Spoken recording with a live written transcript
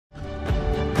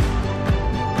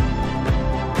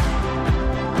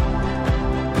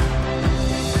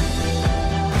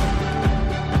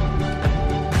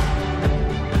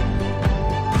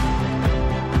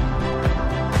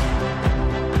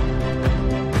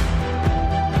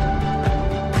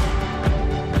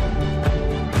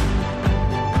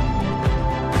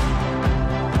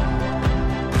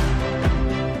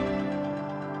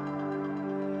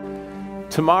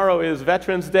Tomorrow is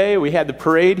Veterans Day. We had the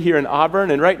parade here in Auburn,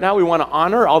 and right now we want to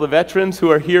honor all the veterans who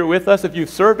are here with us. If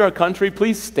you've served our country,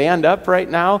 please stand up right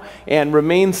now and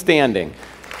remain standing.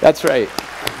 That's right.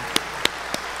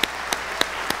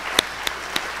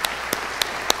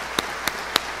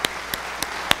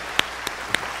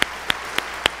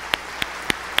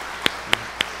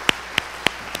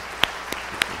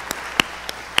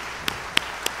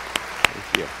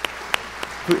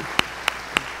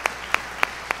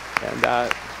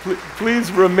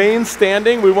 Please remain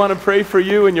standing. We want to pray for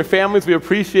you and your families. We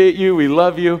appreciate you. We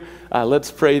love you. Let's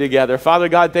pray together. Father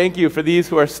God, thank you for these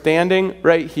who are standing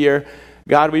right here.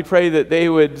 God, we pray that they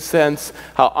would sense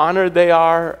how honored they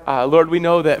are. Lord, we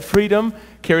know that freedom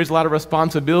carries a lot of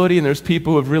responsibility, and there's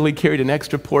people who have really carried an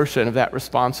extra portion of that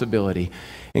responsibility.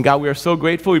 And God, we are so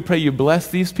grateful. We pray you bless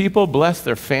these people, bless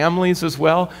their families as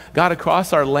well. God,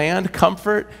 across our land,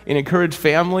 comfort and encourage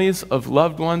families of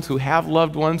loved ones who have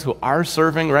loved ones who are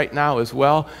serving right now as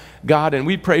well. God, and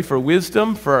we pray for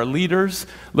wisdom for our leaders.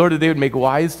 Lord, that they would make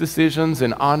wise decisions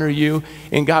and honor you.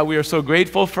 And God, we are so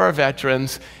grateful for our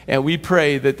veterans, and we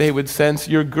pray that they would sense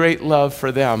your great love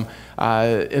for them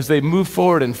as they move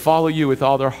forward and follow you with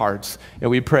all their hearts. And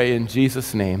we pray in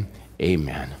Jesus' name,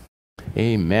 amen.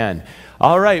 Amen.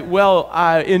 All right, well,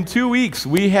 in 2 weeks,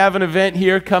 we have an event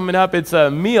here coming up. It's a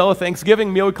meal, a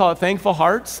Thanksgiving meal. We call it Thankful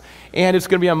Hearts, and it's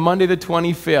going to be on Monday the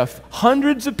 25th.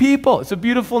 Hundreds of people. It's a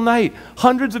beautiful night.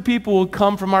 Hundreds of people will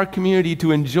come from our community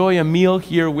to enjoy a meal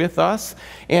here with us,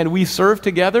 and we serve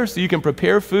together, so you can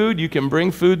prepare food, you can bring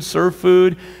food, serve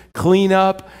food, clean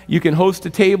up, you can host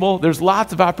a table. There's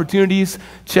lots of opportunities.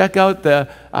 Check out the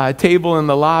table in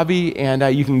the lobby, and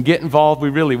you can get involved.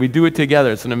 We do it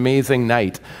together. It's an amazing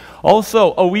night.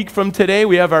 Also, a week from today,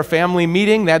 we have our family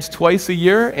meeting. That's twice a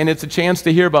year, and it's a chance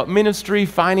to hear about ministry,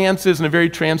 finances in a very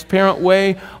transparent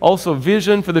way. Also,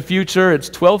 vision for the future. It's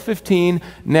 12:15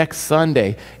 next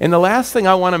Sunday. And the last thing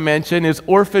I want to mention is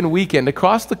Orphan Weekend.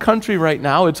 Across the country right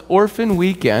now, it's Orphan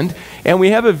Weekend, and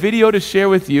we have a video to share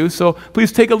with you. So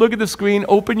please take a look at the screen,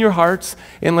 open your hearts,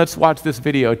 and let's watch this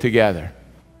video together.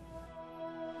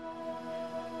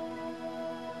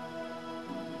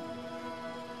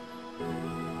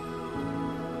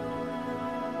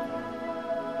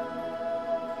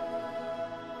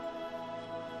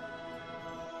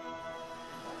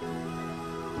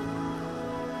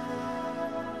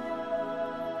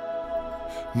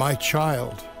 My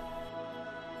child,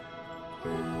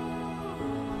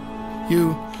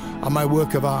 you are my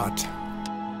work of art.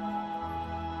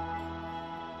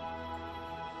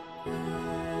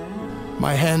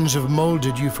 My hands have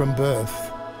molded you from birth.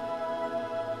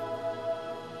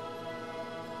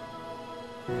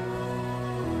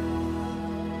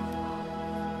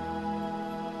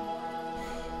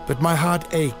 But my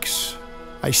heart aches.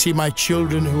 I see my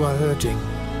children who are hurting.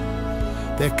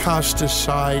 They're cast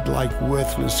aside like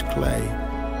worthless clay.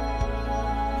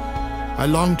 I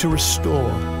long to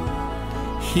restore,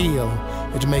 heal,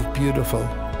 and make beautiful.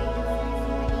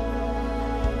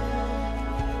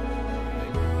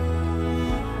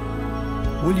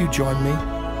 Will you join me?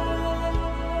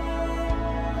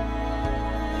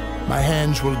 My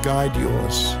hands will guide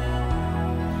yours.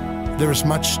 There is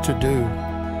much to do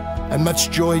and much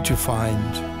joy to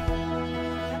find.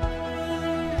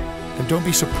 And don't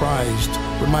be surprised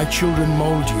when my children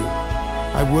mold you.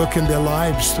 I work in their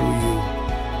lives through you,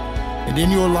 and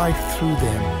in your life through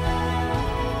them.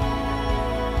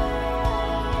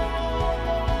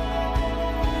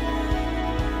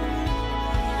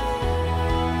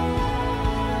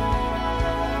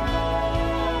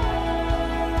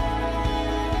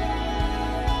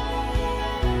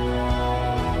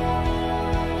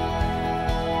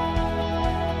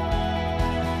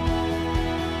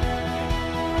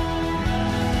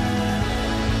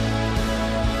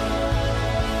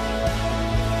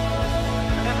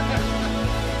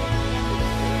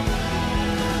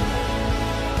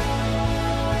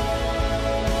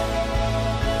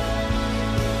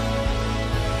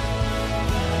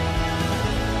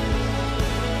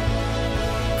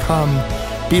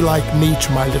 Come, be like me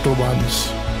to my little ones.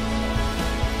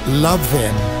 Love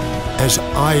them as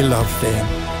I love them.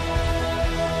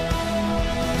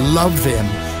 Love them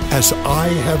as I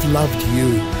have loved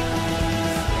you.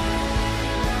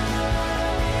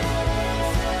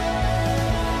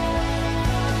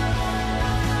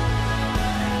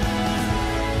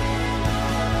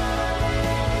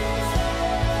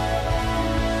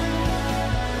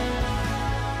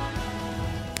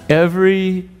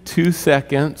 Every 2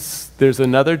 seconds, there's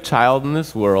another child in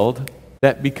this world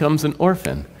that becomes an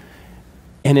orphan.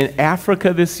 And in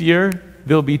Africa this year,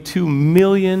 there'll be 2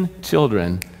 million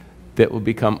children that will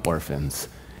become orphans.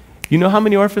 You know how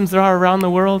many orphans there are around the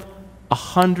world?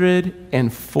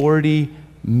 140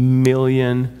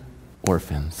 million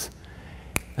orphans.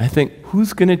 I think,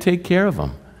 who's going to take care of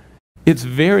them? It's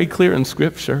very clear in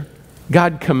Scripture.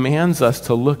 God commands us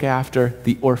to look after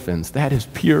the orphans. That is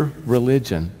pure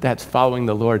religion. That's following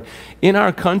the Lord. In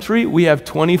our country, we have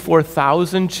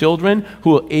 24,000 children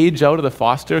who will age out of the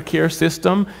foster care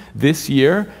system this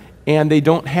year, and they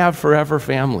don't have forever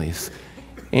families.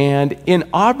 And in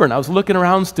Auburn, I was looking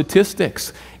around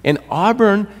statistics. In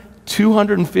Auburn,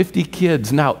 250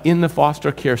 kids now in the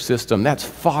foster care system. That's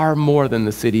far more than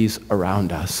the cities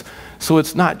around us. So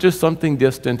it's not just something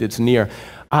distant, it's near.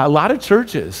 A lot of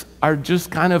churches are just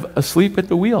kind of asleep at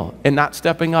the wheel and not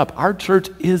stepping up. Our church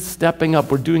is stepping up.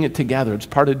 We're doing it together. It's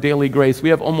part of Daily Grace. We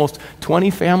have almost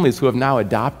 20 families who have now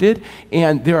adopted,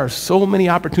 and there are so many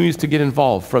opportunities to get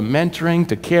involved, from mentoring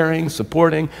to caring,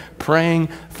 supporting, praying,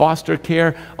 foster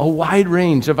care, a wide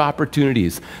range of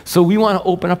opportunities. So we want to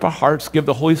open up our hearts, give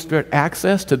the Holy Spirit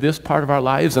access to this part of our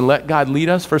lives, and let God lead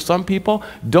us. For some people,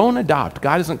 don't adopt.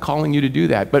 God isn't calling you to do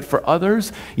that. But for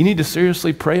others, you need to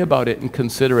seriously pray about it and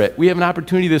consider it. We have an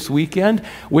opportunity this weekend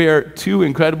where two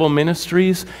incredible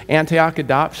ministries, Antioch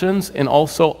Adoptions and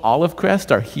also Olive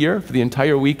Crest, are here for the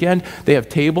entire weekend. They have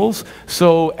tables.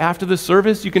 So after the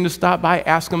service, you can just stop by,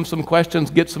 ask them some questions,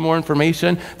 get some more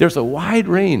information. There's a wide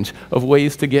range of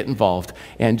ways to get involved.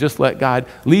 And just let God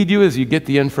lead you as you get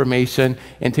the information.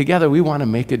 And together, we want to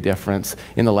make a difference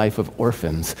in the life of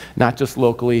orphans, not just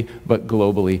locally, but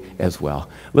globally as well.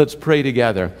 Let's pray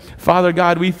together. Father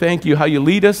God, we thank you how you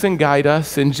lead us and guide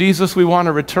us. And Jesus, we want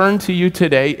to return to you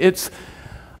today. It's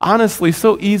honestly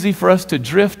so easy for us to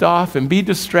drift off and be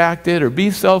distracted or be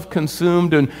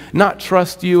self-consumed and not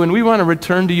trust you. And we want to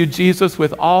return to you, Jesus,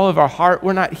 with all of our heart.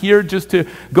 We're not here just to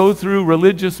go through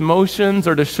religious motions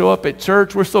or to show up at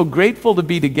church. We're so grateful to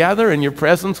be together in your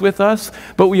presence with us,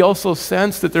 but we also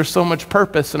sense that there's so much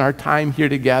purpose in our time here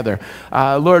together.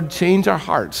 Lord, change our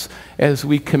hearts as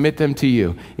we commit them to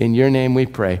you. In your name we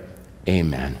pray.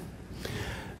 Amen.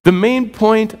 The main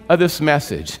point of this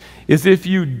message is if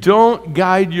you don't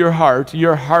guide your heart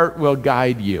will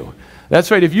guide you.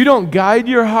 That's right. If you don't guide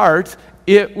your heart,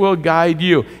 it will guide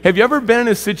you. Have you ever been in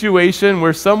a situation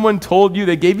where someone told you,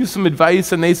 they gave you some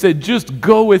advice and they said, just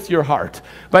go with your heart?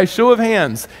 By show of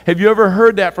hands, have you ever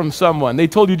heard that from someone? They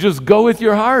told you, just go with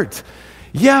your heart.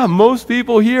 Yeah, most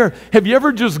people here. Have you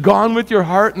ever just gone with your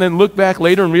heart and then looked back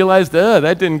later and realized,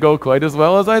 that didn't go quite as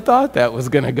well as I thought that was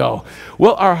going to go?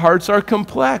 Well, our hearts are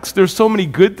complex. There's so many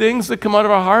good things that come out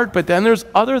of our heart, but then there's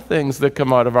other things that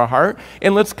come out of our heart.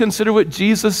 And let's consider what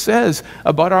Jesus says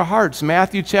about our hearts.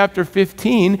 Matthew chapter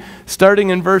 15,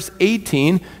 starting in verse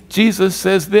 18, Jesus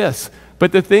says this,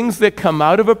 "But the things that come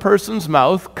out of a person's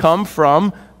mouth come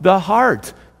from the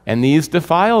heart, and these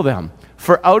defile them.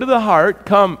 For out of the heart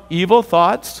come evil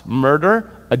thoughts,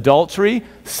 murder, adultery,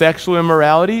 sexual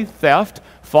immorality, theft,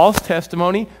 false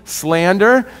testimony,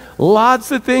 slander."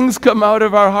 Lots of things come out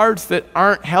of our hearts that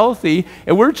aren't healthy,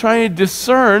 and we're trying to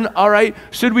discern, all right,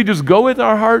 should we just go with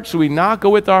our heart? Should we not go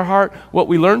with our heart? What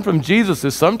we learn from Jesus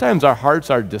is sometimes our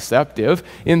hearts are deceptive,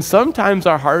 and sometimes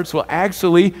our hearts will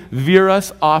actually veer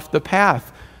us off the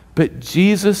path. But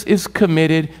Jesus is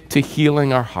committed to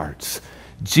healing our hearts.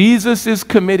 Jesus is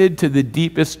committed to the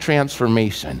deepest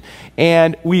transformation.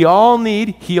 And we all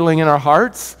need healing in our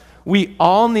hearts. We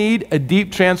all need a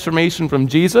deep transformation from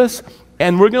Jesus.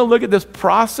 And we're going to look at this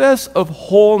process of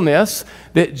wholeness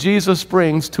that Jesus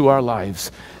brings to our lives.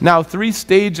 Now, 3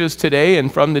 stages today,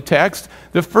 and from the text.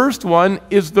 The first one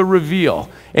is the reveal.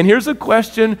 And here's a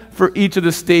question for each of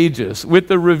the stages. With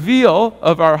the reveal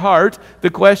of our heart, the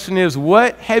question is,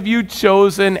 what have you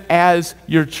chosen as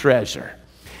your treasure?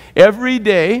 Every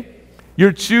day,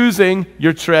 you're choosing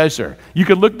your treasure. You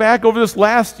could look back over this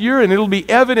last year and it'll be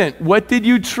evident. What did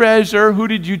you treasure? Who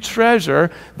did you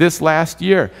treasure this last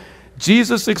year?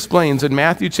 Jesus explains in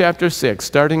Matthew chapter 6,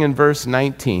 starting in verse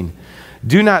 19,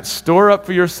 "Do not store up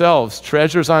for yourselves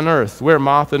treasures on earth, where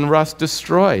moth and rust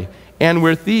destroy, and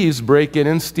where thieves break in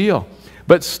and steal.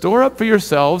 But store up for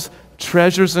yourselves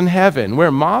treasures in heaven,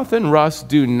 where moth and rust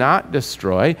do not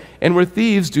destroy, and where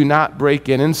thieves do not break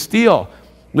in and steal."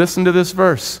 Listen to this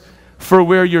verse. "For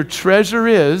where your treasure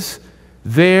is,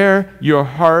 there your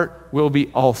heart will be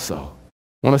also."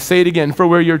 I want to say it again. For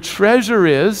where your treasure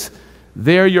is,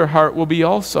 there your heart will be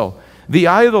also. The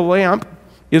eye of the lamp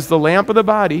is the lamp of the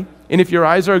body, and if your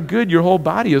eyes are good, your whole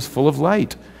body is full of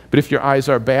light. But if your eyes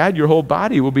are bad, your whole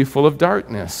body will be full of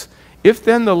darkness. If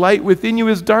then the light within you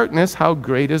is darkness, how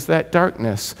great is that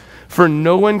darkness? For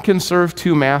no one can serve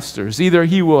 2 masters. Either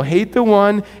he will hate the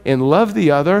one and love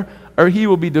the other, or he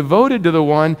will be devoted to the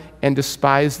one and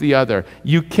despise the other.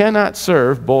 You cannot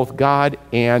serve both God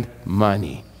and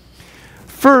money.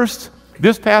 First,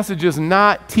 this passage is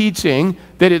not teaching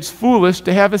that it's foolish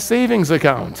to have a savings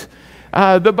account.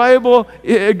 The Bible,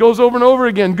 it goes over and over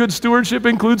again. Good stewardship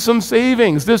includes some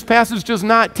savings. This passage does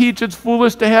not teach it's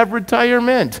foolish to have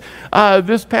retirement.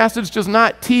 This passage does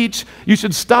not teach you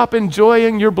should stop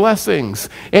enjoying your blessings.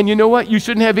 And you know what? You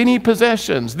shouldn't have any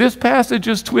possessions. This passage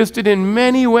is twisted in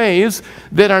many ways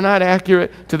that are not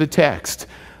accurate to the text.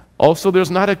 Also,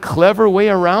 there's not a clever way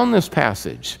around this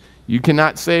passage. You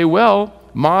cannot say, well,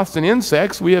 moths and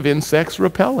insects, we have insects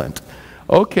repellent.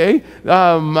 Okay,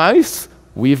 mice,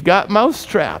 we've got mouse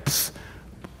traps.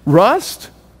 Rust,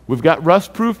 we've got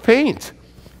rust-proof paint.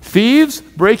 Thieves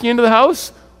breaking into the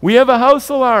house, we have a house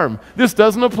alarm. This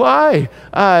doesn't apply.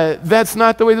 That's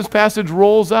not the way this passage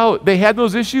rolls out. They had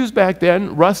those issues back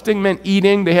then. Rusting meant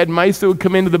eating. They had mice that would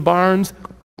come into the barns.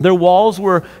 Their walls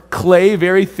were clay,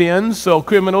 very thin, so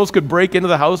criminals could break into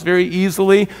the house very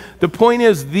easily. The point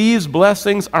is, these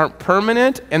blessings aren't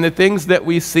permanent, and the things that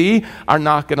we see are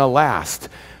not going to last.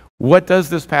 What does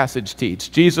this passage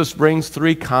teach? Jesus brings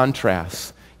three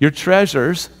contrasts. Your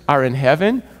treasures are in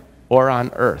heaven or on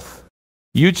earth.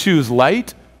 You choose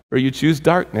light or you choose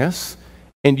darkness,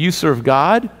 and you serve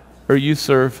God or you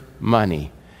serve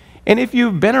money. And if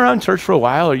you've been around church for a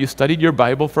while or you studied your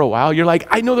Bible for a while, you're like,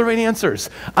 I know the right answers.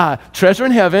 Treasure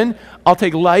in heaven, I'll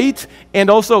take light,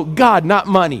 and also God, not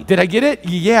money. Did I get it?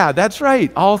 Yeah, that's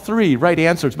right. All three right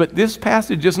answers. But this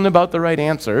passage isn't about the right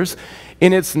answers,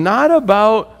 and it's not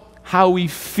about how we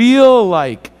feel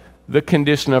like the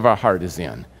condition of our heart is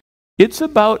in. It's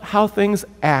about how things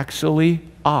actually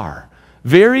are.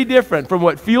 Very different from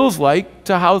what feels like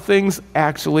to how things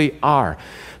actually are.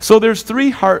 So there's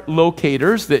three heart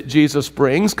locators that Jesus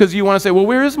brings, because you want to say, well,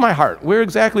 where is my heart? Where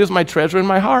exactly is my treasure in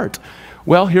my heart?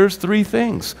 Well, here's three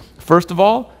things. First of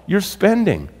all, your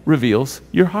spending reveals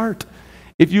your heart.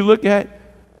 If you look at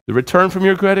the return from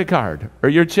your credit card or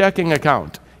your checking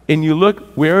account, and you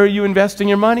look, where are you investing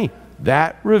your money?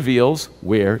 That reveals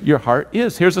where your heart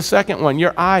is. Here's the second one,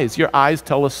 your eyes. Your eyes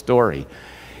tell a story.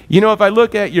 You know, if I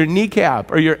look at your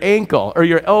kneecap or your ankle or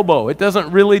your elbow, it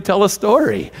doesn't really tell a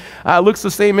story. It looks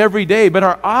the same every day, but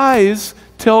our eyes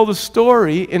tell the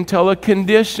story and tell a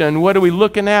condition. What are we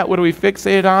looking at? What are we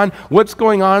fixated on? What's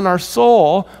going on in our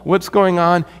soul? What's going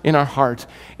on in our heart?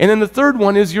 And then the third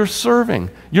one is your serving.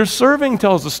 Your serving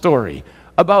tells a story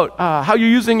about how you're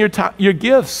using your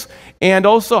gifts, and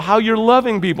also how you're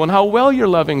loving people and how well you're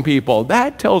loving people.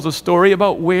 That tells a story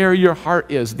about where your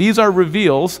heart is. These are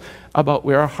reveals about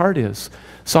where our heart is.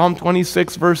 Psalm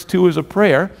 26 verse 2 is a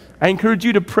prayer. I encourage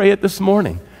you to pray it this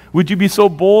morning. Would you be so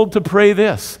bold to pray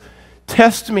this?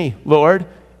 Test me, Lord,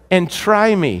 and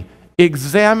try me.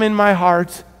 Examine my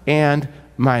heart and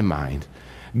my mind.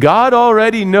 God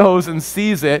already knows and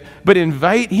sees it, but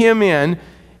invite him in.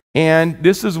 And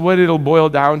this is what it'll boil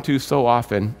down to so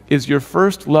often. Is your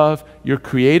first love your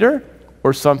creator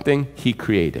or something he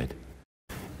created?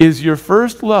 Is your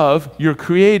first love your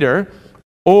creator,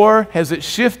 or has it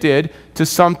shifted to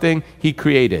something he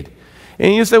created?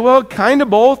 And you say, well, kind of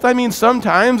both. I mean,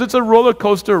 sometimes it's a roller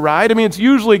coaster ride. I mean, it's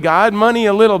usually God, money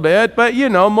a little bit, but you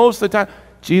know, most of the time.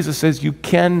 Jesus says you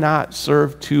cannot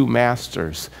serve two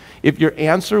masters. If your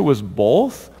answer was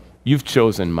both, you've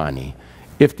chosen money.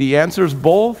 If the answer is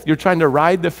both, you're trying to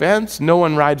ride the fence. No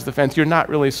one rides the fence. You're not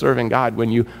really serving God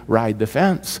when you ride the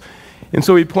fence. And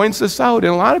so he points this out,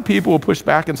 and a lot of people will push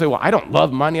back and say, well, I don't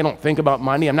love money. I don't think about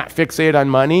money. I'm not fixated on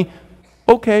money.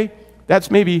 Okay,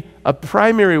 that's maybe a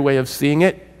primary way of seeing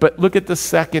it, but look at the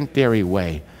secondary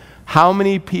way. How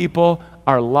many people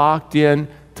are locked in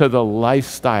to the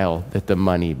lifestyle that the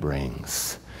money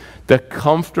brings? The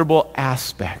comfortable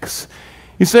aspects.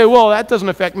 You say, well, that doesn't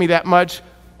affect me that much.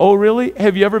 Oh, really?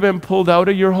 Have you ever been pulled out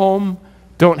of your home?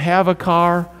 Don't have a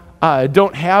car?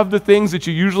 Don't have the things that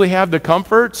you usually have, the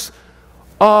comforts?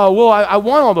 Well, I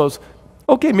want all those.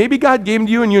 Okay, maybe God gave them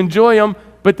to you and you enjoy them,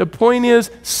 but the point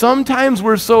is, sometimes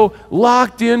we're so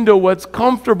locked into what's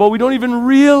comfortable, we don't even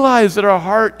realize that our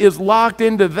heart is locked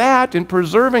into that and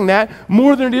preserving that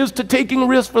more than it is to taking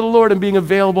risks for the Lord and being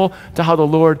available to how the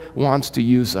Lord wants to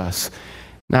use us.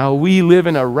 Now, we live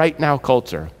in a right now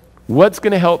culture. What's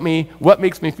going to help me? What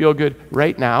makes me feel good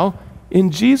right now?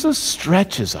 And Jesus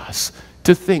stretches us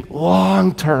to think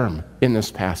long term in this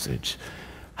passage.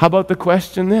 How about the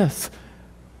question this?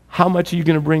 How much are you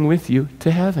going to bring with you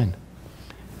to heaven?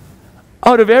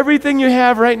 Out of everything you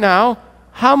have right now,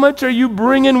 how much are you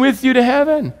bringing with you to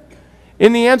heaven?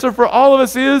 And the answer for all of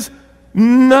us is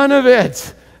none of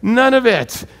it. None of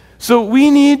it. So we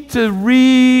need to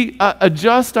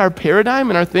readjust our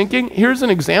paradigm and our thinking. Here's an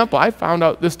example. I found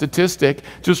out this statistic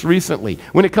just recently.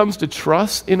 When it comes to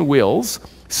trusts and wills,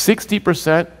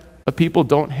 60% of people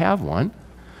don't have one.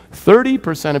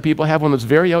 30% of people have one that's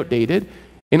very outdated.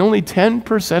 And only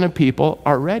 10% of people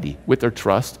are ready with their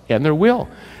trust and their will.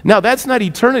 Now, that's not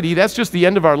eternity. That's just the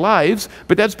end of our lives.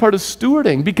 But that's part of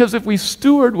stewarding. Because if we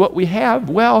steward what we have,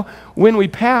 well, when we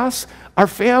pass, our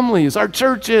families, our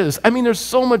churches, I mean, there's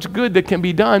so much good that can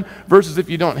be done versus if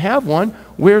you don't have one,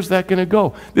 where's that going to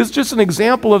go? This is just an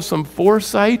example of some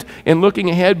foresight and looking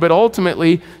ahead, but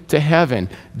ultimately to heaven.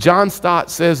 John Stott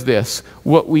says this: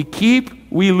 what we keep,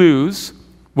 we lose.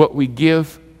 What we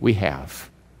give, we have.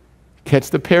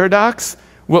 Catch the paradox?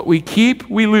 What we keep,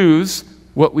 we lose.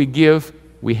 What we give,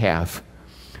 we have.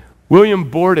 William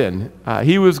Borden,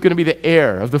 he was going to be the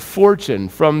heir of the fortune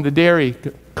from the dairy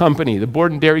company, the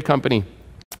Borden Dairy Company.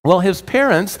 Well, his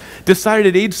parents decided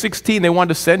at age 16 they wanted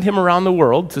to send him around the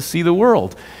world to see the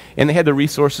world, and they had the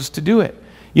resources to do it.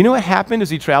 You know what happened as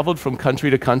he traveled from country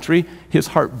to country? His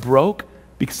heart broke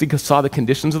because he saw the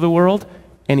conditions of the world,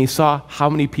 and he saw how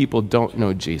many people don't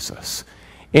know Jesus.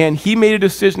 And he made a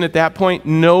decision at that point.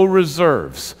 No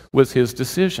reserves was his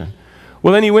decision.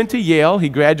 Well, then he went to Yale. He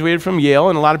graduated from Yale,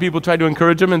 and a lot of people tried to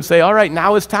encourage him and say, all right,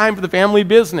 now it's time for the family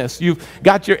business. You've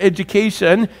got your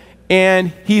education. And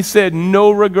he said,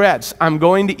 no regrets. I'm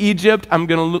going to Egypt. I'm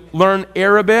going to learn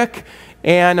Arabic,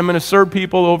 and I'm going to serve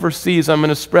people overseas. I'm going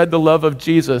to spread the love of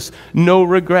Jesus. No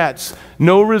regrets.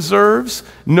 No reserves,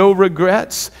 no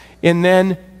regrets, and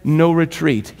then no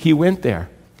retreat. He went there.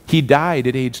 He died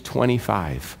at age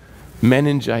 25,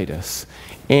 meningitis.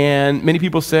 And many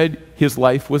people said his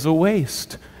life was a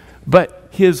waste. But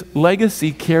his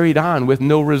legacy carried on with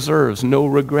no reserves, no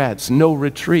regrets, no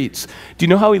retreats. Do you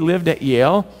know how he lived at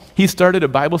Yale? He started a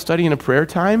Bible study and a prayer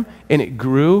time, and it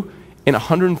grew, and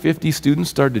 150 students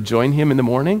started to join him in the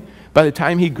morning. By the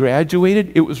time he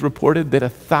graduated, it was reported that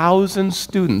 1,000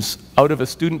 students out of a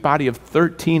student body of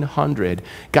 1,300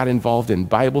 got involved in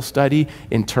Bible study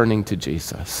and turning to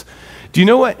Jesus. Do you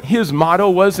know what his motto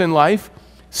was in life?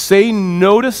 Say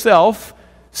no to self,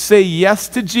 say yes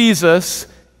to Jesus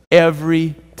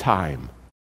every time.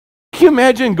 Can you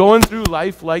imagine going through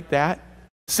life like that?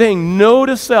 Saying no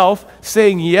to self,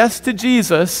 saying yes to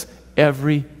Jesus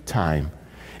every time.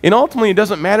 And ultimately, it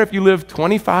doesn't matter if you live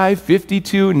 25,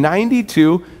 52,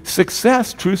 92.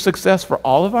 Success, true success for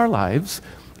all of our lives,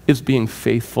 is being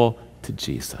faithful to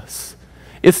Jesus.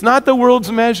 It's not the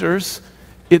world's measures.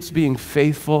 It's being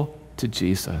faithful to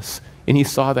Jesus. And he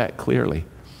saw that clearly.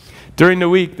 During the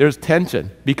week, there's tension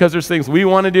because there's things we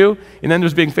want to do, and then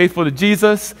there's being faithful to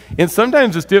Jesus. And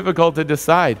sometimes it's difficult to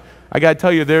decide. I got to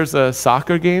tell you, there's a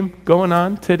soccer game going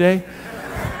on today.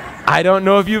 I don't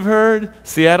know if you've heard,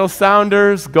 Seattle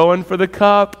Sounders going for the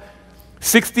cup.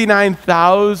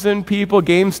 69,000 people.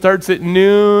 Game starts at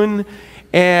noon,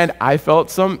 and I felt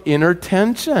some inner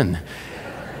tension.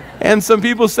 And some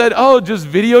people said, oh, just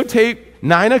videotape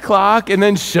 9 o'clock and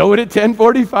then show it at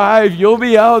 10:45. You'll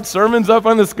be out. Sermon's up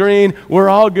on the screen. We're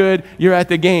all good. You're at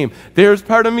the game. There's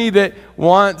part of me that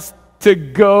wants to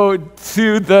go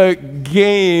to the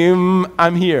game.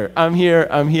 I'm here.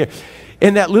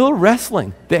 And that little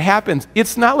wrestling that happens,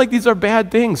 it's not like these are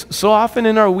bad things. So often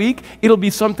in our week, it'll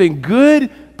be something good,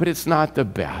 but it's not the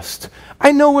best.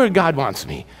 I know where God wants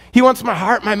me. He wants my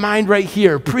heart, my mind right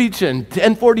here, preaching,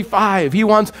 10:45. He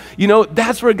wants,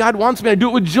 that's where God wants me. I do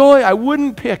it with joy. I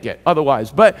wouldn't pick it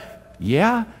otherwise. But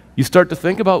yeah, you start to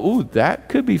think about, ooh, that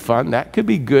could be fun. That could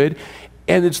be good.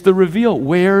 And it's the reveal.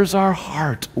 Where's our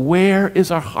heart? Where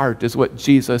is our heart is what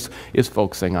Jesus is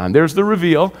focusing on. There's the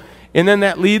reveal. And then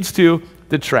that leads to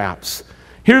the traps.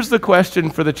 Here's the question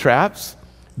for the traps.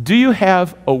 Do you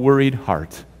have a worried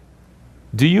heart?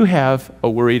 Do you have a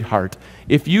worried heart?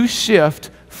 If you shift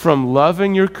from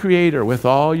loving your Creator with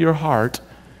all your heart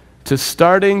to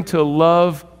starting to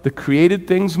love the created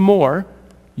things more,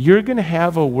 you're going to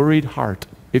have a worried heart.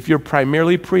 If you're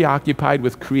primarily preoccupied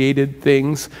with created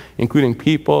things, including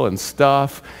people and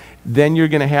stuff, then you're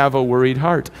going to have a worried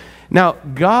heart. Now,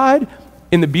 God,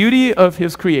 in the beauty of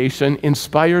his creation,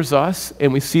 inspires us,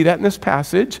 and we see that in this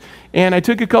passage. And I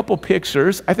took a couple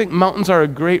pictures. I think mountains are a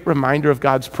great reminder of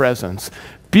God's presence.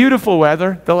 Beautiful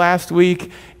weather the last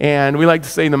week, and we like to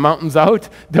say the mountains out,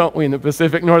 don't we, in the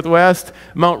Pacific Northwest,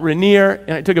 Mount Rainier,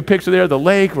 and I took a picture there, the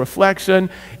lake, reflection,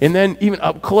 and then even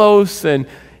up close, and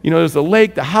there's the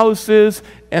lake, the houses,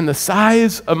 and the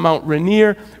size of Mount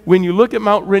Rainier. When you look at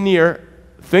Mount Rainier,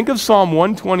 think of Psalm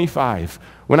 125.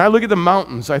 When I look at the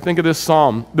mountains, I think of this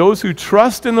psalm. Those who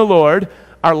trust in the Lord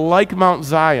are like Mount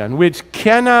Zion, which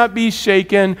cannot be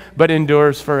shaken but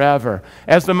endures forever.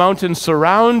 As the mountains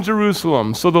surround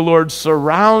Jerusalem, so the Lord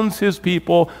surrounds his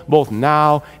people both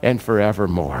now and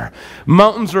forevermore.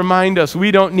 Mountains remind us we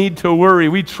don't need to worry.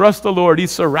 We trust the Lord. He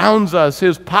surrounds us,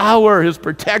 his power, his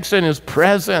protection, his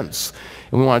presence.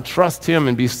 And we want to trust him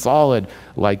and be solid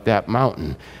like that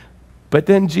mountain. But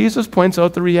then Jesus points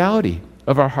out the reality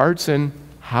of our hearts and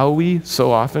how we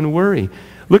so often worry.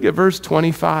 Look at verse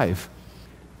 25.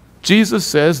 Jesus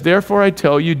says, "Therefore I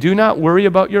tell you, do not worry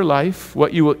about your life,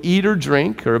 what you will eat or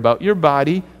drink, or about your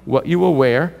body, what you will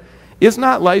wear. Is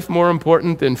not life more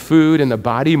important than food, and the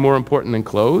body more important than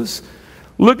clothes?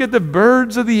 Look at the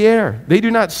birds of the air. They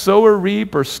do not sow or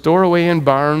reap or store away in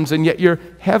barns, and yet your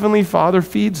heavenly Father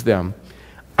feeds them.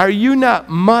 Are you not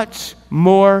much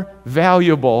more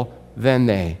valuable than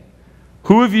they?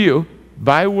 Who of you,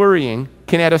 by worrying,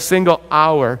 can add a single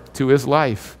hour to his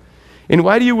life? And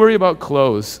why do you worry about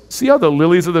clothes? See how the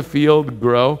lilies of the field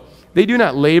grow? They do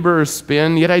not labor or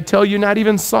spin, yet I tell you, not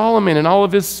even Solomon in all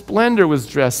of his splendor was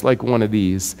dressed like one of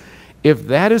these. If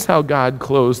that is how God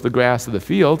clothes the grass of the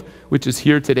field, which is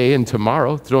here today and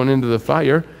tomorrow thrown into the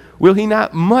fire, will he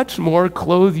not much more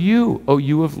clothe you, O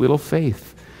you of little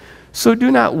faith? So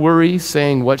do not worry,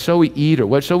 saying, what shall we eat, or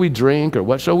what shall we drink, or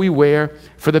what shall we wear?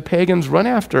 For the pagans run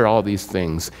after all these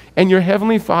things, and your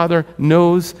heavenly Father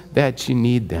knows that you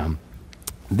need them."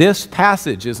 This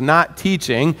passage is not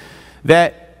teaching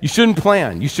that you shouldn't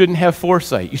plan, you shouldn't have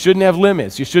foresight, you shouldn't have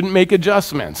limits, you shouldn't make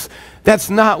adjustments. That's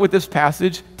not what this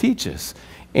passage teaches.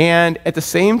 And at the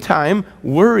same time,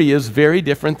 worry is very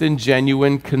different than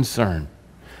genuine concern.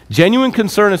 Genuine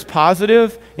concern is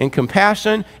positive and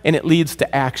compassion, and it leads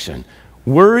to action.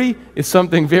 Worry is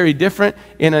something very different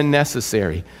and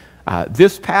unnecessary.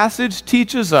 This passage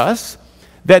teaches us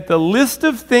that the list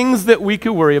of things that we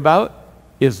could worry about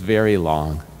is very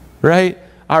long, right?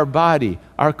 Our body,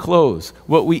 our clothes,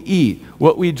 what we eat,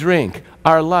 what we drink,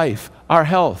 our life, our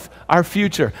health, our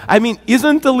future. I mean,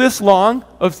 isn't the list long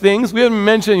of things? We haven't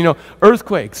mentioned,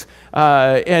 earthquakes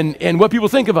and what people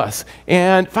think of us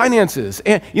and finances.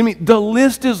 And the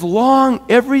list is long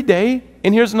every day.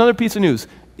 And here's another piece of news.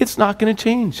 It's not going to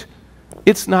change.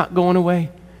 It's not going away.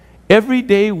 Every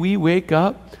day we wake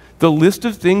up, the list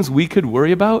of things we could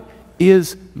worry about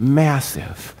is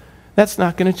massive. That's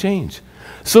not going to change.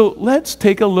 So let's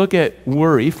take a look at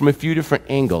worry from a few different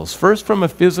angles. First, from a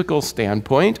physical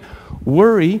standpoint,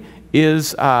 worry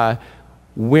is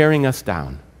wearing us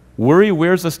down. Worry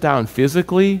wears us down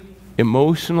physically,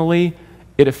 emotionally.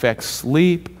 It affects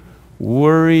sleep.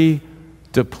 Worry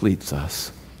depletes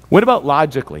us. What about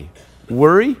logically?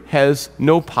 Worry has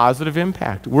no positive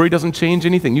impact. Worry doesn't change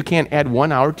anything. You can't add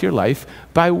 1 hour to your life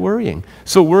by worrying.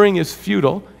 So worrying is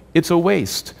futile. It's a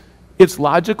waste. It's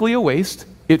logically a waste.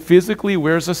 It physically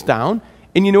wears us down.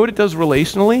 And you know what it does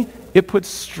relationally? It puts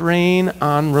strain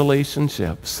on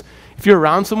relationships. If you're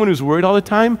around someone who's worried all the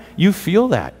time, you feel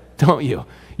that, don't you?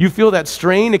 You feel that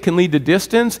strain. It can lead to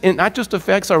distance. And it not just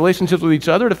affects our relationships with each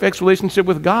other, it affects relationship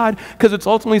with God, because it's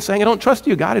ultimately saying, I don't trust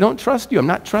you, God. I don't trust you. I'm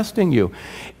not trusting you.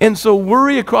 And so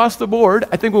worry across the board,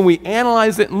 I think when we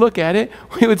analyze it and look at it,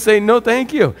 we would say, no,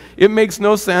 thank you. It makes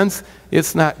no sense.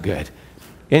 It's not good.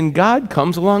 And God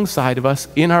comes alongside of us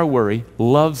in our worry,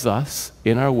 loves us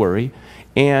in our worry,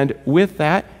 and with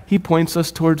that, he points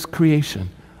us towards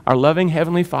creation. Our loving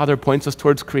Heavenly Father points us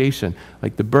towards creation,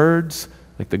 like the birds,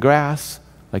 like the grass,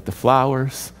 like the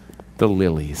flowers, the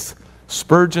lilies.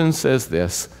 Spurgeon says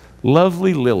this,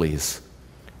 lovely lilies,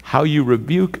 how you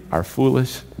rebuke our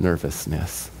foolish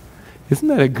nervousness. Isn't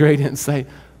that a great insight?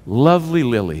 Lovely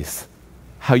lilies,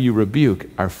 how you rebuke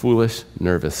our foolish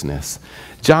nervousness.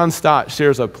 John Stott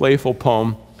shares a playful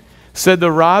poem. Said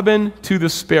the robin to the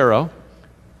sparrow,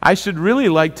 I should really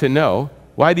like to know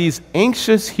why these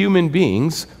anxious human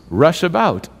beings rush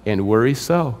about and worry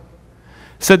so.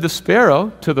 Said the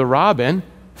sparrow to the robin,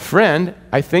 friend,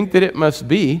 I think that it must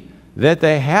be that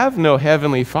they have no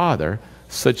heavenly Father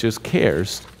such as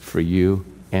cares for you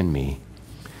and me.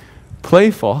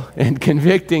 Playful and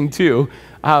convicting too.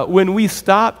 When we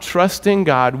stop trusting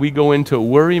God, we go into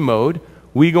worry mode.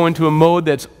 We go into a mode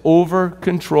that's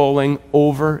over-controlling,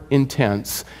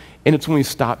 over-intense. And it's when we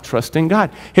stop trusting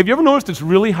God. Have you ever noticed it's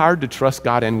really hard to trust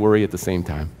God and worry at the same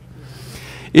time?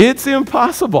 It's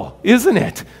impossible, isn't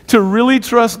it, to really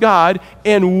trust God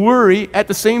and worry at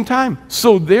the same time.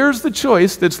 So there's the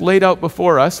choice that's laid out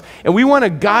before us. And we want to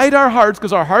guide our hearts,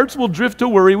 because our hearts will drift to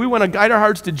worry. We want to guide our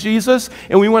hearts to Jesus,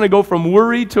 and we want to go from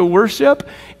worry to worship.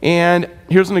 And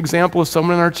here's an example of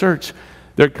someone in our church.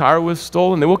 Their car was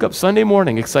stolen. They woke up Sunday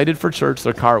morning excited for church.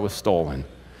 Their car was stolen.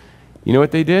 You know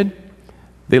what they did?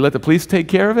 They let the police take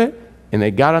care of it, and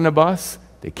they got on a bus,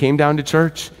 They came down to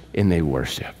church and they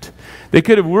worshiped. They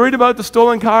could have worried about the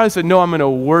stolen car. They said, no, I'm going to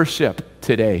worship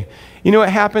today. You know what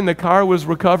happened? The car was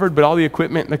recovered, but all the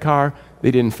equipment in the car,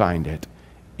 they didn't find it.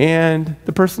 And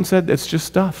the person said, it's just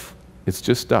stuff. It's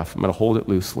just stuff. I'm going to hold it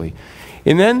loosely.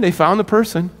 And then they found the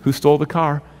person who stole the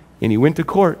car, and he went to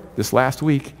court this last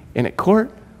week. And at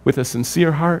court, with a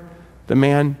sincere heart, the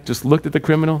man just looked at the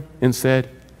criminal and said,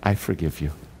 I forgive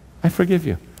you. I forgive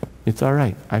you. It's all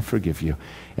right. I forgive you.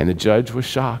 And the judge was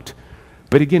shocked.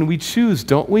 But again, we choose,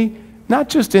 don't we? Not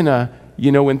just in a,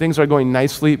 when things are going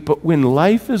nicely, but when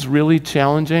life is really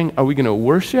challenging, are we going to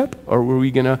worship or are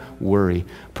we going to worry?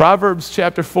 Proverbs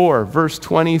chapter 4, verse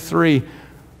 23,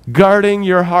 guarding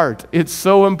your heart. It's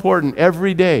so important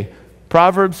every day.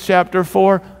 Proverbs chapter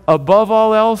 4, above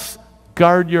all else,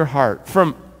 guard your heart.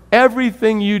 From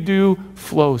everything you do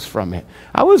flows from it.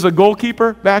 I was a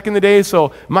goalkeeper back in the day,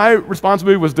 so my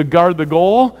responsibility was to guard the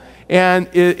goal. And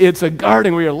it's a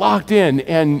guarding where you're locked in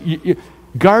and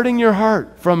guarding your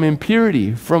heart from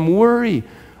impurity, from worry,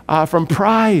 from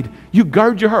pride. You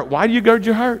guard your heart. Why do you guard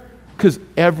your heart? Because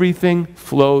everything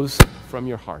flows from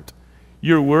your heart.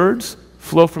 Your words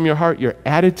flow from your heart. Your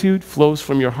attitude flows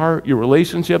from your heart. Your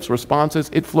relationships, responses,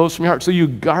 it flows from your heart. So you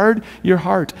guard your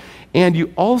heart. And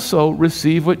you also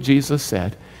receive what Jesus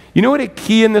said. You know what a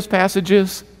key in this passage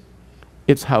is?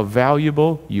 It's how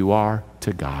valuable you are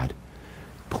to God.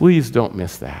 Please don't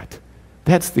miss that.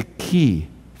 That's the key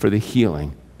for the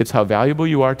healing. It's how valuable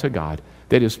you are to God,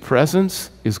 that His presence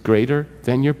is greater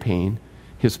than your pain.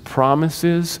 His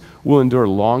promises will endure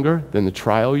longer than the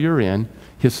trial you're in.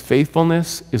 His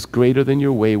faithfulness is greater than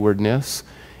your waywardness.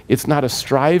 It's not a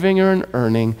striving or an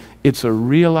earning. It's a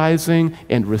realizing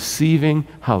and receiving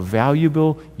how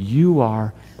valuable you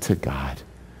are to God.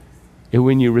 And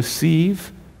when you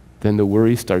receive, then the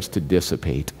worry starts to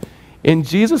dissipate. And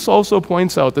Jesus also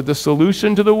points out that the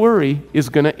solution to the worry is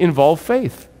going to involve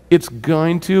faith. It's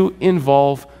going to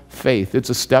involve faith. It's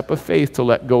a step of faith to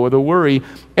let go of the worry.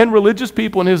 And religious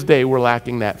people in His day were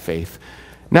lacking that faith.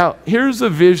 Now, here's a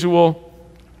visual.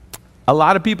 A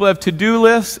lot of people have to-do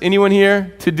lists. Anyone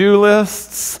here? To-do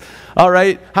lists? All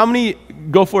right. How many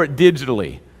go for it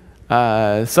digitally?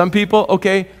 Some people,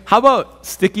 okay. How about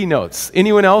sticky notes?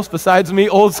 Anyone else besides me,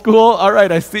 old school? All right,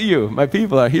 I see you. My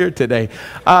people are here today.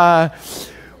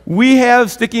 We have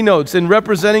sticky notes and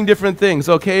representing different things.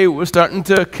 Okay, we're starting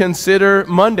to consider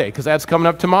Monday because that's coming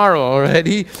up tomorrow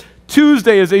already.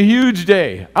 Tuesday is a huge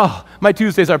day. Oh, my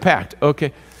Tuesdays are packed.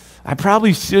 Okay. I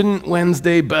probably shouldn't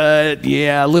Wednesday, but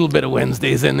yeah, a little bit of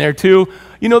Wednesdays in there too.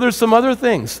 There's some other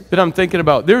things that I'm thinking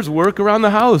about. There's work around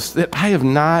the house that I have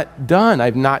not done.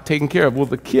 I've not taken care of. Well,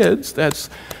 the kids,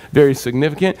 that's very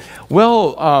significant.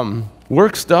 Well,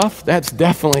 work stuff, that's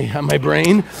definitely on my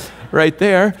brain right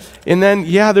there. And then,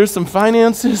 yeah, there's some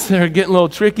finances that are getting a little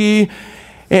tricky.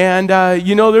 And,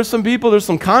 there's some people, there's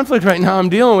some conflict right now I'm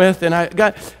dealing with. And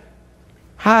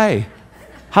hi,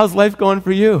 how's life going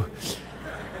for you?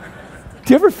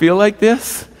 Do you ever feel like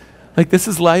this? Like this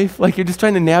is life? Like you're just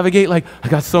trying to navigate, like, I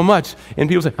got so much. And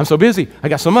people say, I'm so busy. I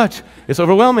got so much. It's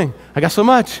overwhelming. I got so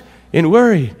much. And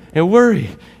worry, and worry,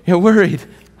 and worried.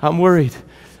 I'm worried.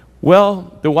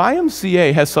 Well, the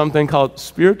YMCA has something called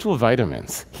spiritual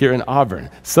vitamins here in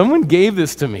Auburn. Someone gave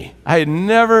this to me. I had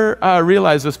never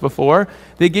realized this before.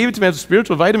 They gave it to me as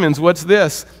spiritual vitamins. What's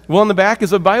this? Well, on the back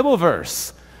is a Bible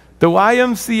verse. The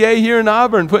YMCA here in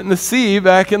Auburn, putting the C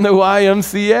back in the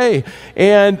YMCA.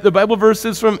 And the Bible verse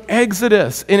is from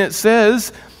Exodus. And it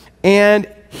says, and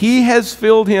He has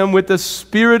filled him with the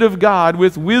Spirit of God,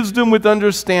 with wisdom, with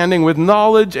understanding, with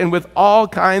knowledge, and with all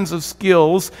kinds of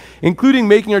skills, including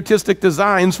making artistic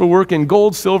designs for work in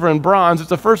gold, silver, and bronze. It's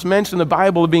the first mention in the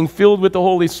Bible of being filled with the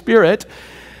Holy Spirit.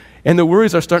 And the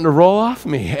worries are starting to roll off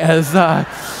me as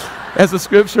the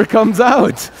scripture comes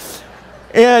out.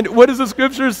 And what does the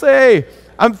scripture say?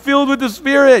 I'm filled with the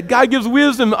Spirit. God gives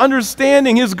wisdom,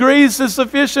 understanding. His grace is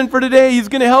sufficient for today. He's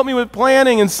going to help me with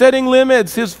planning and setting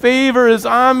limits. His favor is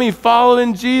on me,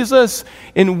 following Jesus.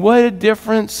 And what a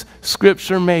difference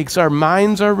Scripture makes. Our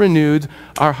minds are renewed.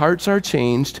 Our hearts are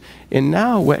changed. And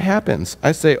now what happens?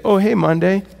 I say, oh, hey,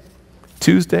 Monday,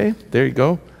 Tuesday, there you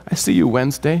go. I see you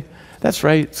Wednesday. That's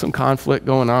right, some conflict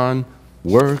going on.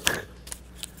 Work,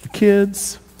 the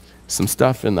kids, some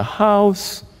stuff in the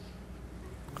house.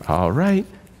 All right,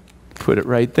 put it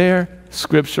right there.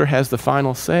 Scripture has the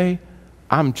final say.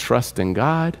 I'm trusting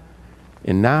God,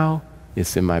 and now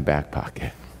it's in my back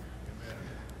pocket.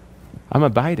 I'm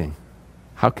abiding.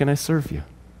 How can I serve you?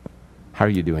 How are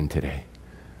you doing today?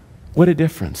 What a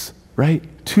difference, right?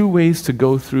 Two ways to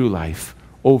go through life.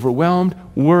 Overwhelmed,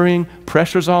 worrying,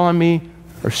 pressure's all on me,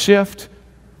 or shift,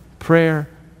 prayer,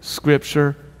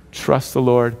 Scripture, trust the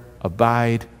Lord,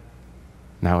 abide,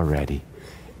 now we're ready.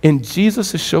 And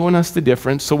Jesus is showing us the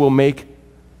difference, so we'll make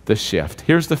the shift.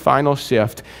 Here's the final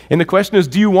shift. And the question is,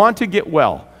 do you want to get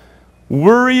well?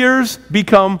 Worriers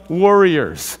become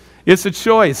warriors. It's a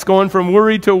choice, going from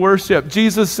worry to worship.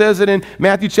 Jesus says it in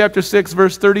Matthew chapter 6,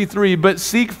 verse 33, but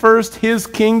seek first his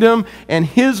kingdom and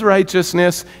his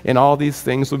righteousness, and all these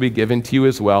things will be given to you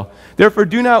as well. Therefore,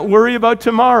 do not worry about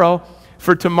tomorrow,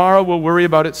 for tomorrow will worry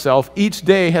about itself. Each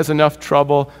day has enough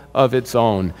trouble of its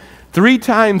own. 3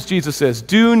 times Jesus says,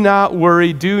 do not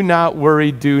worry, do not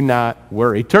worry, do not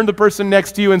worry. Turn to the person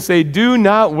next to you and say, do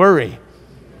not worry.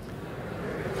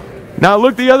 Now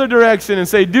look the other direction and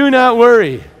say, do not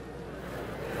worry.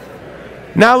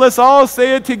 Now let's all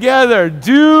say it together.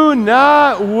 Do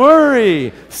not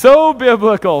worry. So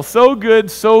biblical, so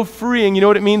good, so freeing. You know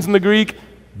what it means in the Greek?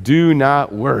 Do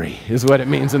not worry is what it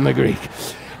means in the Greek.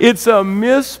 It's a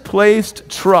misplaced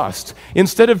trust.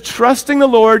 Instead of trusting the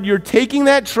Lord, you're taking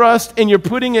that trust and you're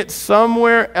putting it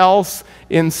somewhere else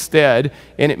instead.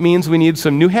 And it means we need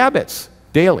some new habits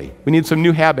daily. We need some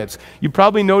new habits. You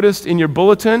probably noticed in your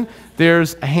bulletin,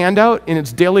 there's a handout and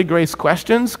it's daily grace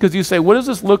questions, because you say, what does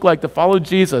this look like to follow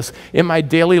Jesus in my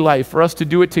daily life, for us to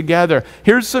do it together?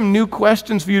 Here's some new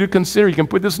questions for you to consider. You can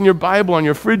put this in your Bible, on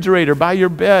your refrigerator, by your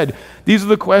bed. These are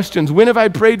the questions. When have I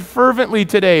prayed fervently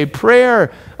today?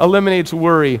 Prayer eliminates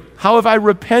worry. How have I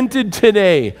repented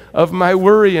today of my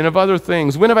worry and of other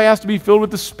things? When have I asked to be filled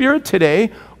with the Spirit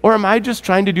today? Or am I just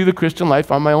trying to do the Christian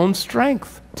life on my own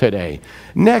strength today?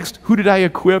 Next, who did I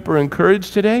equip or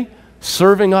encourage today?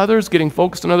 Serving others, getting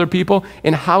focused on other people.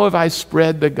 And how have I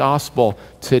spread the gospel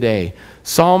today?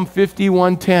 Psalm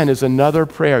 51:10 is another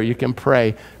prayer you can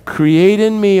pray. Create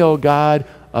in me, O God,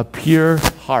 a pure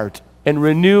heart, and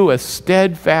renew a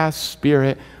steadfast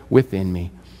spirit within me.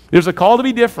 There's a call to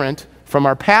be different from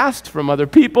our past, from other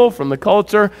people, from the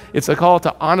culture. It's a call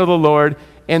to honor the Lord.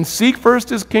 And seek first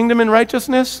his kingdom and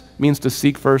righteousness means to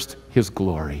seek first his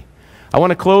glory. I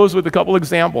want to close with a couple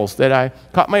examples that I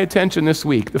caught my attention this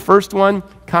week. The first one,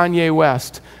 Kanye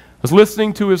West. I was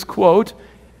listening to his quote,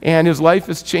 and his life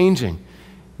is changing.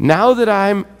 Now that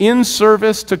I'm in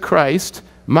service to Christ,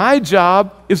 my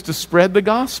job is to spread the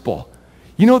gospel.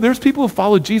 You know, there's people who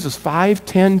follow Jesus 5,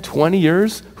 10, 20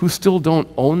 years who still don't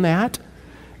own that.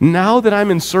 Now that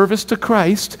I'm in service to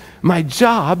Christ, my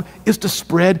job is to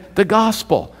spread the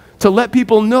gospel, to let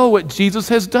people know what Jesus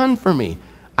has done for me.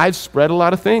 I've spread a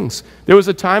lot of things. There was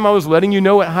a time I was letting you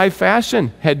know what high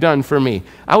fashion had done for me.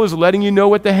 I was letting you know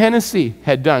what the Hennessy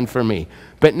had done for me.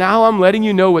 But now I'm letting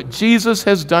you know what Jesus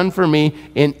has done for me,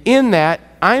 and in that,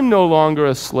 I'm no longer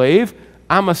a slave.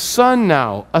 I'm a son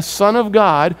now, a son of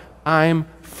God. I'm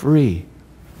free.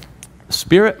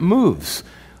 Spirit moves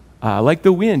like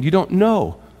the wind. You don't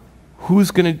know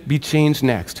who's going to be changed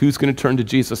next, who's going to turn to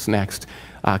Jesus next.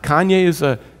 Kanye is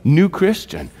a new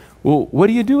Christian. Well, what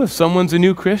do you do if someone's a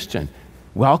new Christian?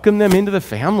 Welcome them into the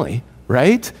family,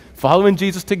 right? Following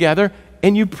Jesus together,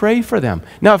 and you pray for them.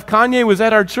 Now, if Kanye was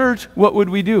at our church, what would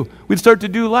we do? We'd start to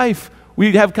do life.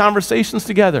 We'd have conversations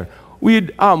together.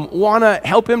 We'd want to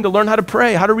help him to learn how to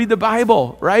pray, how to read the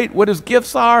Bible, right? What his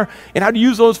gifts are, and how to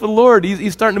use those for the Lord.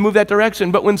 He's starting to move that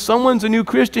direction. But when someone's a new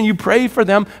Christian, you pray for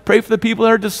them, pray for the people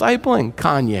that are discipling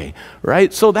Kanye,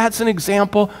 right? So that's an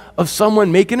example of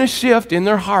someone making a shift in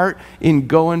their heart in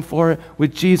going for it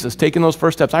with Jesus, taking those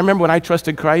first steps. I remember when I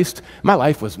trusted Christ, my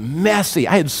life was messy.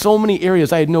 I had so many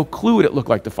areas I had no clue what it looked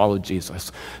like to follow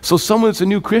Jesus. So someone that's a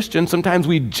new Christian, sometimes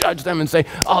we judge them and say,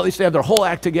 oh, they should have their whole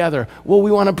act together. Well,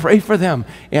 we want to pray for them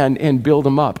and build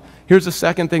them up. Here's the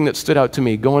second thing that stood out to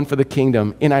me, going for the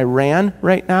kingdom. In Iran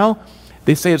right now,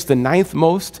 they say it's the 9th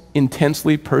most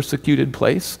intensely persecuted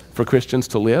place for Christians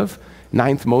to live,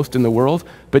 9th most in the world.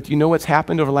 But do you know what's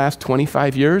happened over the last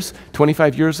 25 years?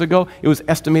 25 years ago, it was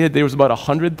estimated there was about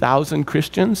 100,000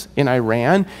 Christians in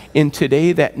Iran, and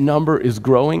today that number is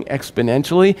growing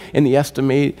exponentially, and they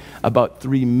estimate about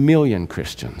 3 million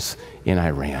Christians in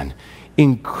Iran.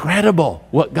 Incredible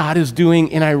what God is doing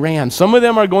in Iran. Some of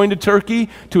them are going to Turkey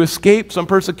to escape some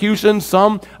persecution.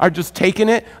 Some are just taking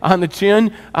it on the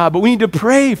chin. But we need to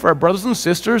pray for our brothers and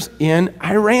sisters in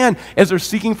Iran as they're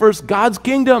seeking first God's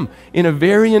kingdom in a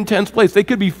very intense place. They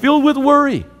could be filled with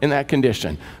worry in that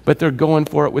condition, but they're going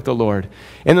for it with the Lord.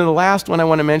 And then the last one I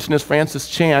want to mention is Francis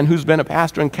Chan, who's been a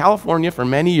pastor in California for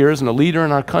many years and a leader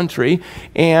in our country.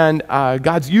 And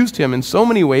God's used him in so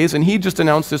many ways. And he just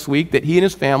announced this week that he and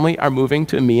his family are moving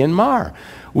to Myanmar,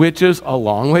 which is a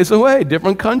long ways away,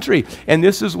 different country. And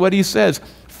this is what he says: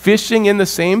 fishing in the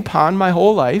same pond my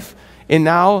whole life, and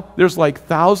now there's like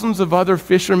thousands of other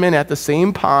fishermen at the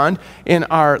same pond, and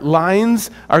our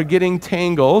lines are getting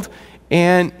tangled.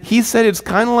 And he said it's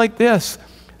kind of like this.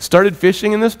 Started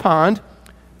fishing in this pond,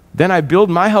 then I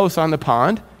build my house on the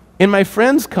pond, and my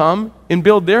friends come and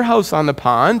build their house on the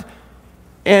pond,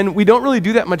 and we don't really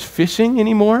do that much fishing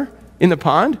anymore in the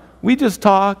pond. We just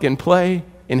talk and play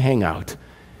and hang out.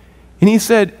 And he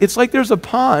said, it's like there's a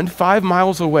pond 5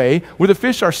 miles away where the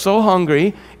fish are so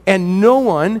hungry and no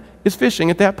one is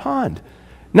fishing at that pond.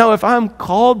 Now, if I'm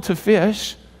called to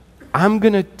fish, I'm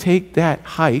going to take that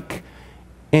hike.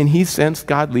 And he sensed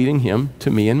God leading him to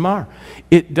Myanmar.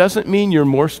 It doesn't mean you're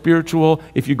more spiritual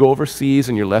if you go overseas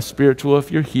and you're less spiritual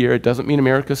if you're here. It doesn't mean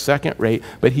America's second rate,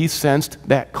 but he sensed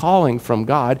that calling from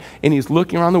God, and he's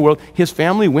looking around the world. His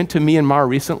family went to Myanmar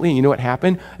recently, and you know what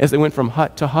happened? As they went from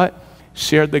hut to hut,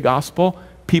 shared the gospel,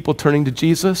 people turning to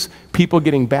Jesus, people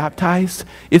getting baptized.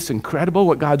 It's incredible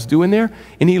what God's doing there.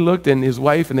 And he looked, and his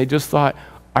wife, and they just thought,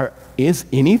 is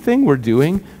anything we're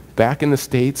doing back in the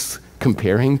States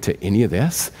comparing to any of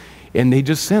this? And they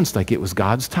just sensed like it was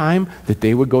God's time that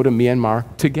they would go to Myanmar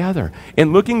together.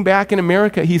 And looking back in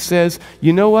America, he says,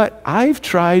 you know what? I've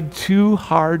tried too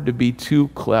hard to be too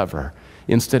clever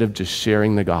instead of just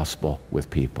sharing the gospel with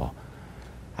people.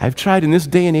 I've tried in this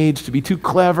day and age to be too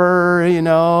clever,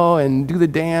 and do the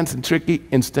dance and tricky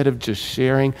instead of just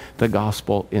sharing the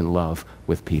gospel in love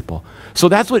with people. So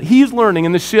that's what he's learning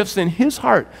in the shifts in his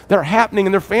heart that are happening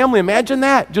in their family. Imagine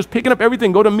that, just picking up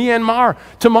everything, go to Myanmar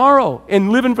tomorrow and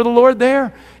living for the Lord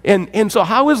there. And so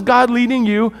how is God leading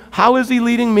you? How is he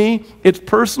leading me? It's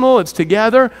personal, it's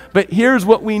together, but here's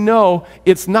what we know.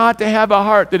 It's not to have a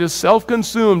heart that is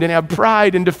self-consumed and have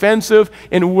pride and defensive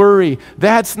and worry.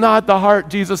 That's not the heart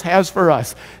Jesus has for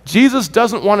us. Jesus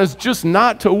doesn't want us just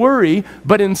not to worry,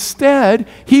 but instead,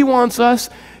 he wants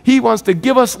to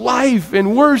give us life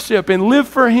and worship and live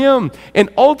for him. And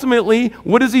ultimately,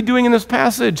 what is he doing in this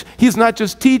passage? He's not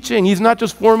just teaching. He's not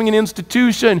just forming an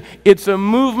institution. It's a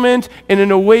movement and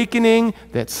an awakening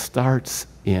that starts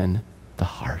in the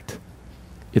heart.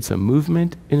 It's a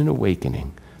movement and an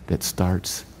awakening that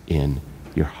starts in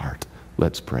your heart.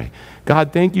 Let's pray.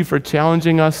 God, thank you for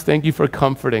challenging us. Thank you for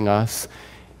comforting us.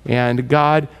 And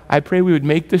God, I pray we would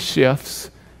make the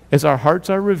shifts as our hearts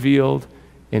are revealed,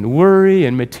 and worry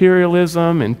and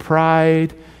materialism and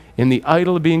pride and the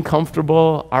idol of being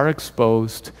comfortable are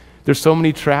exposed. There's so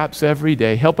many traps every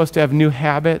day. Help us to have new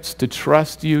habits, to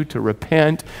trust you, to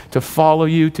repent, to follow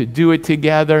you, to do it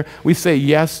together. We say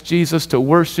yes, Jesus, to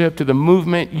worship, to the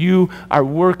movement. You are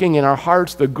working in our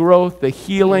hearts, the growth, the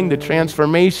healing, the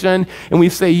transformation. And we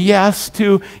say yes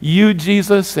to you,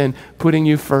 Jesus, and putting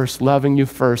you first, loving you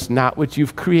first, not what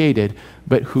you've created,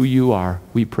 but who you are.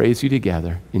 We praise you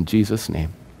together. In Jesus'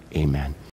 name. Amen.